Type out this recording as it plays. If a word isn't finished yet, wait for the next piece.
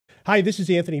Hi, this is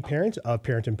Anthony Parent of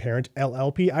Parent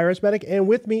LLP, IRSMedic, and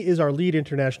with me is our lead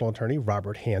international attorney,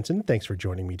 Robert Hansen. Thanks for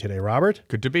joining me today, Robert.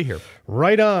 Good to be here.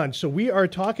 Right on. So we are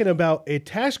talking about a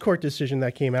tax court decision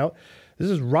that came out. This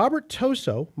is Robert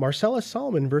Toso, Marcela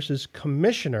Salman versus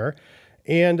Commissioner.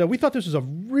 And we thought this was a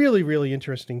really, really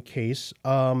interesting case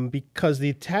because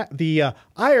the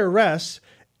IRS,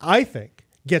 I think,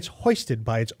 gets hoisted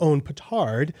by its own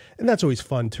petard, and that's always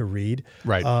fun to read.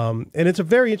 Right. And it's a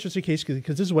very interesting case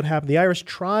because this is what happened. The IRS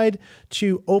tried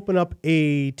to open up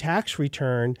a tax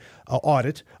return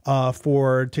audit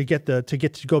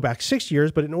to go back 6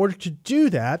 years, but in order to do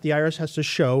that, the IRS has to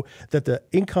show that the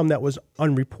income that was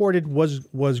unreported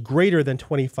was greater than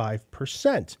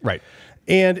 25%. Right.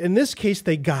 And in this case,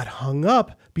 they got hung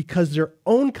up because their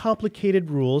own complicated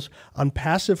rules on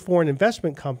passive foreign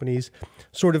investment companies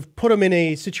sort of put them in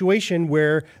a situation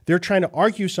where they're trying to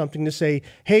argue something to say,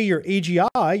 hey, your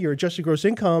AGI, your adjusted gross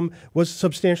income, was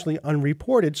substantially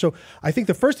unreported. So I think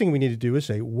the first thing we need to do is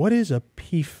say, what is a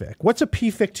PFIC? What's a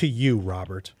PFIC to you,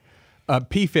 Robert? A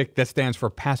PFIC, that stands for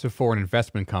Passive Foreign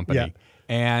Investment Company. Yeah.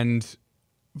 And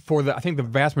for I think the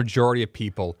vast majority of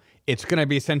people, it's going to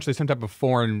be essentially some type of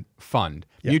foreign fund,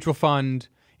 mutual fund,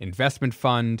 investment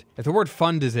fund. If the word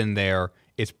fund is in there,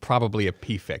 it's probably a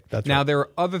PFIC. Now, there are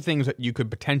other things that you could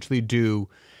potentially do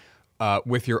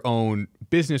with your own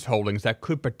business holdings that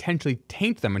could potentially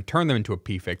taint them and turn them into a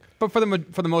PFIC. But for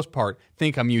the most part,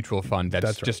 think a mutual fund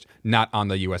that's just not on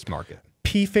the U.S. market.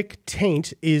 PFIC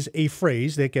taint is a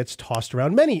phrase that gets tossed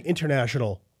around many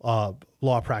international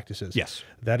law practices. Yes.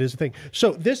 That is the thing.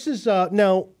 So this is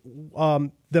now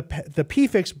the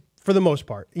PFICs, for the most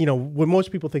part, you know, when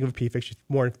most people think of PFICs,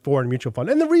 more foreign mutual fund.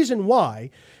 And the reason why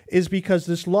is because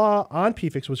this law on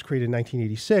PFICs was created in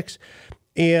 1986.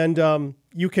 And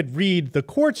you could read the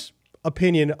court's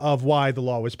opinion of why the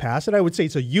law was passed. And I would say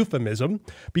it's a euphemism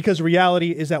because the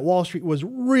reality is that Wall Street was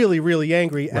really, really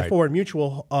angry at foreign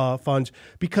mutual funds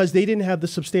because they didn't have the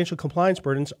substantial compliance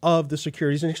burdens of the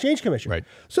Securities and Exchange Commission. Right.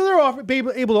 So they're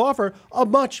able to offer a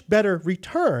much better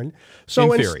return.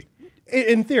 So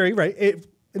in theory, right?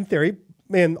 In theory,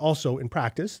 and also in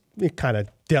practice, it kind of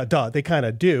they kind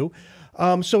of do.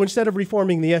 So instead of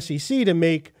reforming the SEC to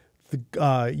make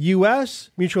the U.S.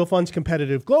 mutual funds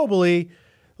competitive globally,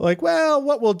 like, well,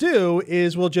 what we'll do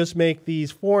is we'll just make these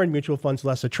foreign mutual funds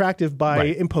less attractive by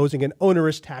imposing an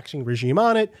onerous taxing regime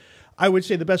on it. I would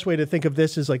say the best way to think of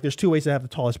this is like there's two ways to have the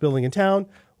tallest building in town.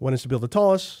 One is to build the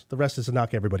tallest. The rest is to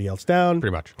knock everybody else down.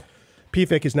 Pretty much.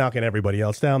 PFIC is knocking everybody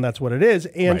else down. That's what it is.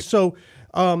 And so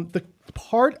the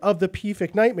part of the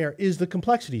PFIC nightmare is the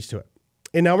complexities to it.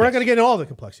 And now we're not going to get into all the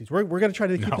complexities. We're going to try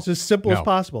to keep this as simple as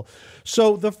possible.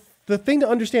 So the thing to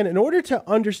understand, in order to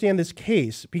understand this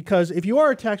case, because if you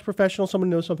are a tax professional, someone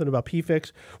knows something about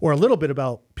PFICs or a little bit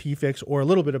about PFICs or a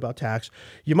little bit about tax,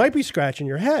 you might be scratching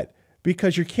your head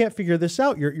because you can't figure this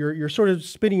out. You're sort of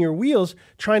spinning your wheels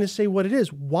trying to say what it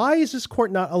is. Why is this court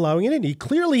not allowing it in? He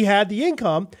clearly had the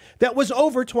income that was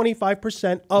over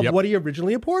 25% of what he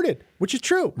originally reported, which is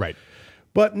true. Right.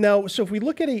 But now, so if we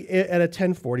look at a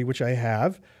 1040, which I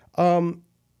have,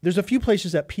 there's a few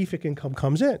places that PFIC income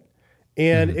comes in.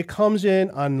 And it comes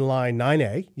in on line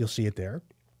 9A. You'll see it there.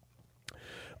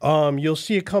 You'll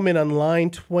see it come in on line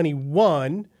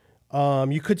 21.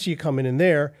 You could see it coming in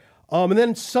there. And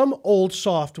then some old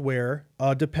software,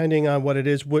 depending on what it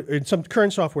is, some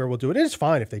current software will do it. And it's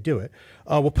fine if they do it.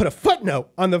 We'll put a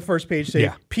footnote on the first page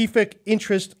saying PFIC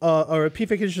interest or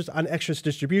PFIC interest on excess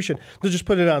distribution. They'll just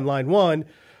put it on line 1.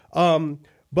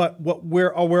 But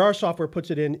where our software puts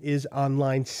it in is on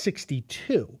line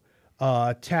 62.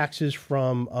 Taxes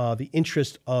from the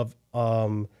interest of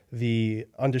the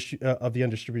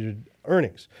undistributed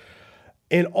earnings.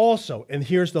 And also, and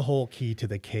here's the whole key to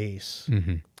the case,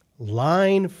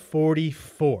 line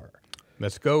 44.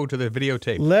 Let's go to the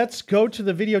videotape. Let's go to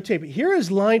the videotape. Here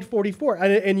is line 44.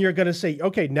 And you're going to say,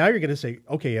 okay, now you're going to say,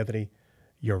 okay, Anthony,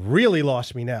 you really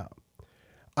lost me now.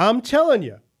 I'm telling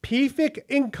you, PFIC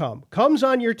income comes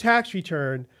on your tax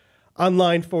return on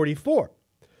line 44.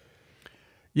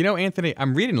 You know, Anthony,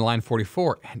 I'm reading line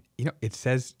 44, and you know it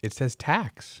says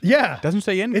tax. Yeah, it doesn't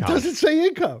say income. It doesn't say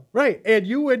income, right? And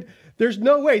there's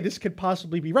no way this could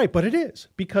possibly be right, but it is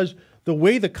because the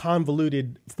way the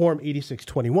convoluted Form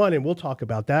 8621, and we'll talk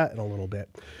about that in a little bit,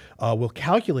 will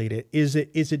calculate it is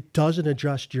it doesn't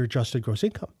adjust your adjusted gross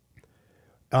income.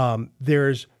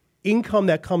 There's income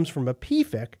that comes from a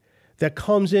PFIC that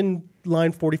comes in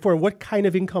line 44. And what kind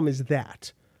of income is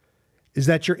that? Is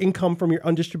that your income from your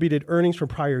undistributed earnings from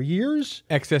prior years?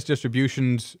 Excess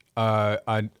distributions,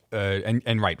 from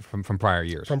prior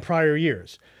years. From prior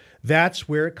years. That's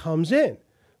where it comes in.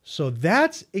 So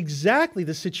that's exactly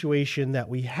the situation that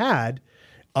we had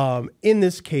in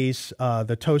this case,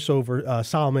 the Toso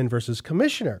Salman versus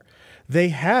Commissioner. They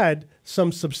had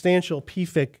some substantial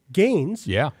PFIC gains.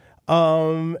 Yeah.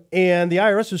 And the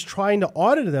IRS is trying to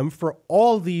audit them for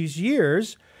all these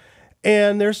years.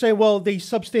 And they're saying, well, they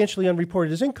substantially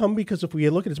unreported his income because if we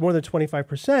look at it, it's more than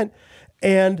 25%.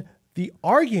 And the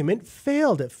argument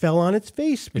failed. It fell on its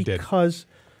face because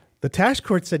the tax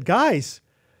court said, guys,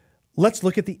 let's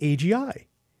look at the AGI.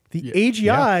 The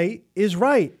AGI is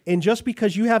right. And just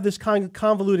because you have this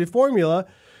convoluted formula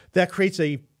that creates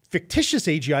a fictitious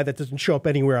AGI that doesn't show up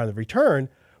anywhere on the return,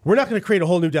 we're not going to create a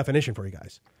whole new definition for you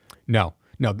guys. No.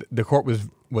 The court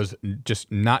was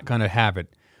just not going to have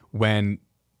it when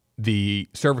the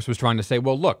service was trying to say,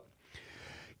 well, look,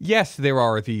 yes, there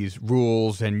are these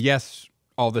rules, and yes,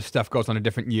 all this stuff goes on in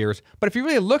different years. But if you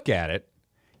really look at it,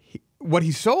 what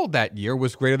he sold that year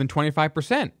was greater than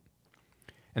 25%.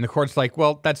 And the court's like,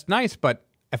 well, that's nice, but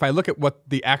if I look at what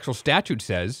the actual statute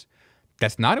says,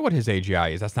 that's not what his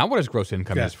AGI is. That's not what his gross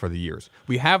income is for the years.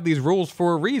 We have these rules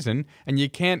for a reason, and you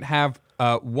can't have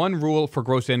one rule for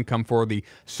gross income for the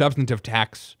substantive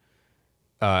tax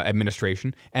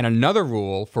administration and another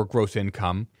rule for gross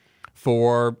income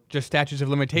for just statutes of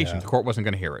limitations. Yeah. The court wasn't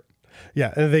going to hear it.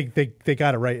 Yeah, and they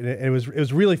got it right. And it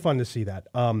was really fun to see that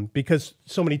because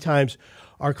so many times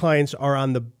our clients are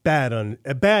on the bad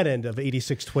end of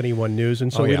 8621 news,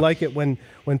 and so we like it when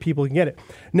people can get it.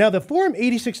 Now, the Form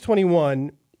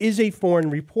 8621 is a foreign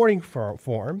reporting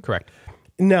form. Correct.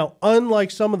 Now,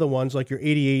 unlike some of the ones like your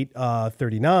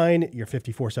 8839, your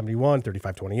 5471,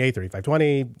 3528,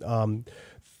 3520,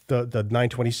 the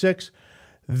 926,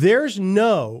 there's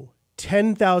no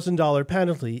 $10,000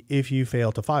 penalty if you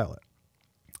fail to file it.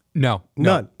 No,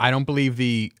 none. I don't believe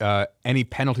the any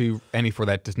penalty for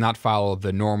that does not follow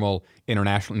the normal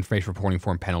international information reporting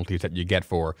form penalties that you get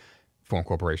for foreign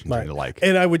corporations and the like.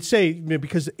 And I would say,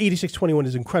 because 8621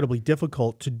 is incredibly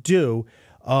difficult to do,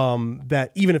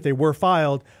 that even if they were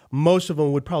filed, most of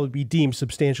them would probably be deemed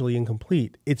substantially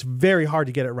incomplete. It's very hard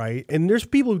to get it right, and there's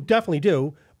people who definitely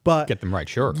do. But get them right,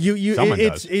 sure.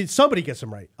 Somebody gets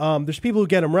them right. There's people who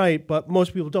get them right, but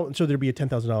most people don't. So there'd be a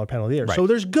 $10,000 penalty there. Right. So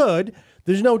there's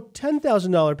no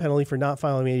 $10,000 penalty for not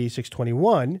filing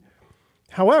 8621.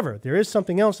 However, there is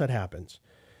something else that happens.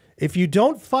 If you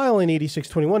don't file an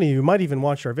 8621, and you might even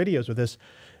watch our videos with this,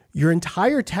 your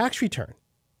entire tax return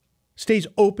stays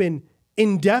open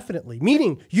indefinitely.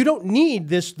 Meaning you don't need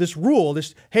this rule.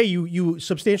 Hey, you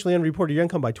substantially unreported your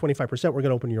income by 25%. We're going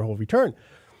to open your whole return.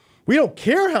 We don't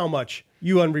care how much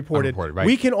you unreported. Right.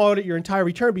 We can audit your entire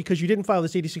return because you didn't file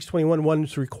this 8621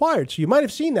 once required. So you might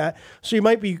have seen that. So you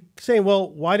might be saying, well,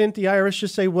 why didn't the IRS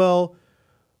just say, well,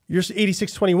 your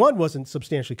 8621 wasn't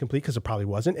substantially complete, because it probably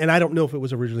wasn't. And I don't know if it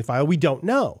was originally filed. We don't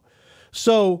know.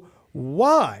 So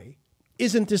why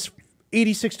isn't this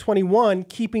 8621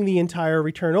 keeping the entire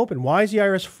return open? Why is the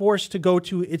IRS forced to go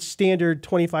to its standard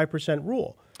 25%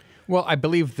 rule? Well, I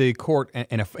believe the court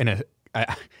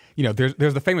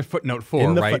there's the famous footnote 4,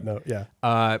 in the right? Footnote,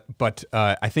 yeah. But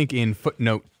I think in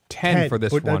footnote 10 for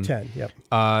this footnote one, 10, yep.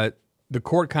 The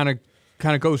court kind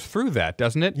of goes through that,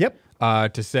 doesn't it? Yep.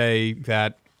 To say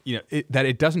that that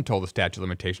it doesn't toll the statute of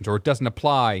limitations, or it doesn't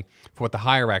apply for what the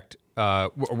Hire Act for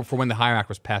when the Hire Act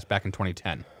was passed back in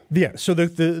 2010. Yeah. So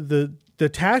the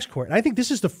tax court, and I think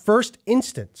this is the first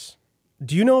instance.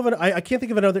 Do you know of I can't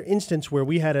think of another instance where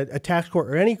we had a tax court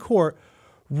or any court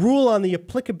rule on the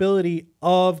applicability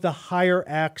of the Hire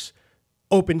Act's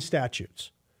open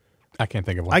statutes. I can't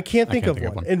think of one. I can't think of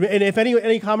one. And if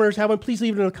any commenters have one, please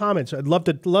leave it in the comments. I'd love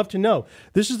to know.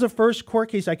 This is the first court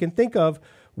case I can think of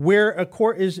where a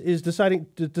court is discussing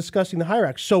the Hire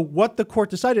Act. So what the court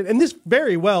decided, and this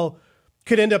very well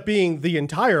could end up being the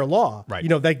entire law. Right.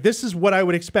 Like this is what I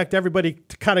would expect everybody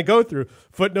to kind of go through.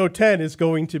 Footnote 10 is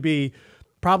going to be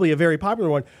probably a very popular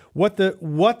one. What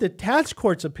the tax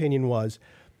court's opinion was,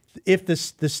 if the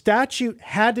statute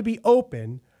had to be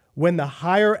open when the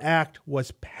Hire Act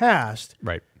was passed,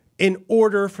 right, in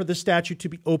order for the statute to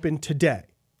be open today.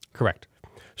 Correct.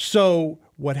 So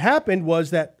what happened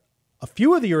was that a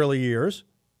few of the early years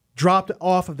dropped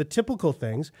off of the typical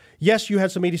things. Yes, you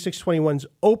had some 8621s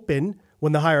open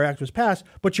when the Hire Act was passed,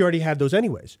 but you already had those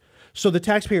anyways. So the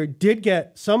taxpayer did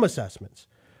get some assessments,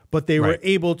 but they were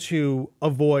able to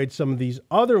avoid some of these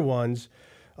other ones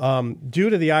due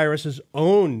to the IRS's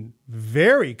own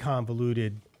very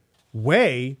convoluted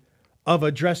way of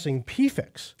addressing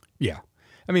PFICs. Yeah.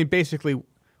 I mean, basically,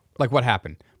 like what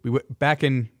happened? Back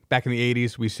in the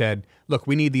 80s, we said, look,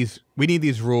 we need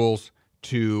these rules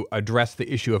to address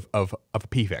the issue of a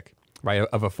PFIC, right?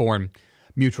 Of a foreign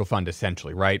mutual fund,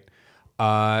 essentially, right?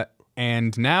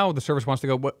 And now the service wants to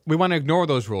go, we want to ignore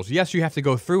those rules. Yes, you have to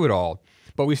go through it all,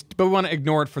 but we want to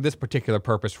ignore it for this particular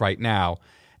purpose right now.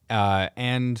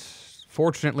 And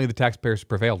fortunately, the taxpayers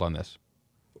prevailed on this.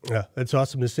 Yeah, that's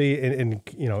awesome to see. And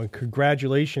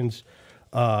congratulations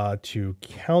to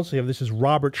counsel. This is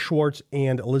Robert Schwartz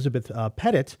and Elizabeth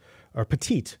Petite,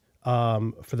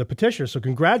 for the petitioner. So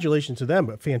congratulations to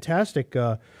them. Fantastic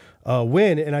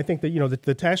win. And I think that,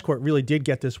 the tax court really did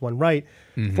get this one right.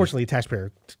 Fortunately, the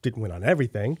taxpayer didn't win on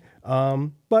everything.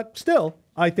 But still,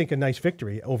 I think a nice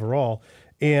victory overall.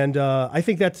 And I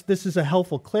think this is a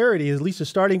helpful clarity, at least a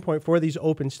starting point for these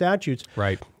open statutes.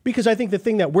 Right. Because I think the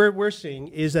thing that we're seeing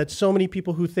is that so many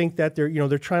people who think that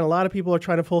a lot of people are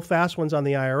trying to pull fast ones on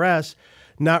the IRS,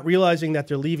 not realizing that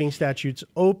they're leaving statutes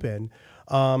open.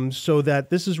 So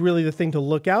that this is really the thing to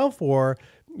look out for.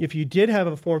 If you did have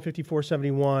a Form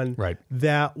 5471 right.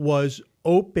 that was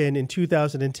open in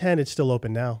 2010, it's still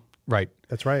open now. Right.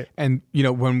 That's right. And,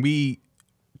 when we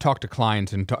talk to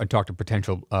clients and talk to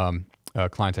potential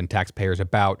clients and taxpayers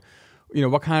about,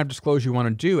 what kind of disclosure you want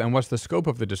to do and what's the scope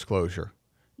of the disclosure.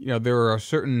 There are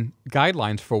certain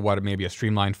guidelines for what maybe a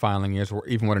streamlined filing is, or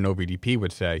even what an OVDP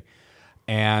would say.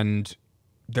 And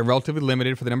they're relatively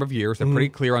limited for the number of years. They're pretty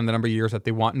clear on the number of years that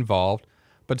they want involved.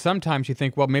 But sometimes you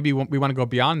think, well, maybe we want to go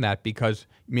beyond that because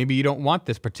maybe you don't want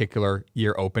this particular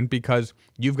year open because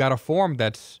you've got a form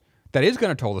that is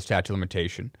going to toll the statute of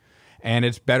limitation. And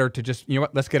it's better to just,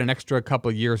 let's get an extra couple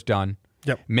of years done.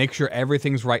 Yep. Make sure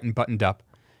everything's right and buttoned up.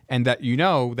 And that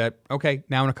that, okay,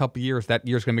 now in a couple of years, that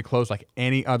year's going to be closed like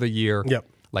any other year. Yep.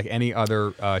 Like any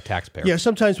other taxpayer. Yeah,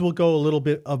 sometimes we'll go a little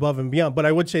bit above and beyond. But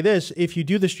I would say this, if you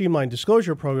do the streamlined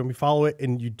disclosure program, you follow it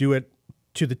and you do it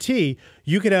to the T,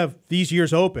 you could have these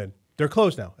years open. They're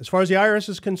closed now. As far as the IRS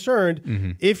is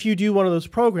concerned, if you do one of those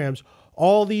programs,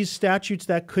 all these statutes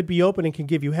that could be open and can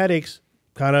give you headaches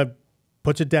kind of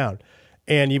puts it down.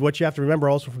 And what you have to remember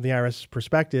also from the IRS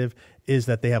perspective is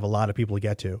that they have a lot of people to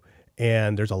get to.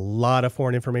 And there's a lot of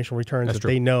foreign information returns that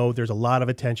they know. There's a lot of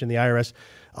attention. The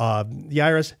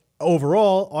IRS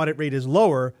overall audit rate is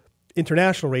lower.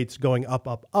 International rates going up,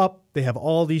 up, up. They have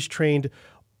all these trained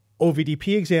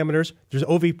OVDP examiners. There's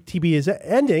OVTB is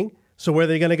ending. So where are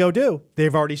they going to go do?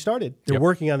 They've already started. They're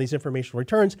working on these information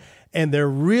returns, and they're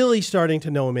really starting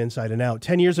to know them inside and out.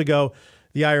 10 years ago,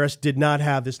 the IRS did not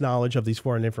have this knowledge of these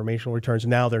foreign informational returns.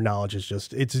 Now their knowledge is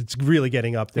it's really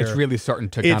getting up there. It's really starting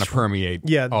to kind of permeate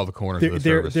all the corners of the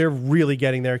service. They're really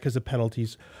getting there because the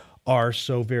penalties are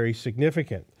so very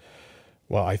significant.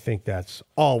 Well, I think that's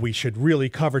all we should really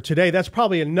cover today. That's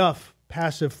probably enough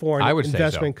passive foreign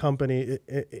investment company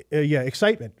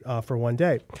excitement for one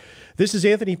day. This is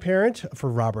Anthony Parent for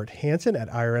Robert Hansen at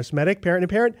IRSMedic. Parent and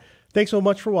Parent, thanks so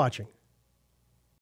much for watching.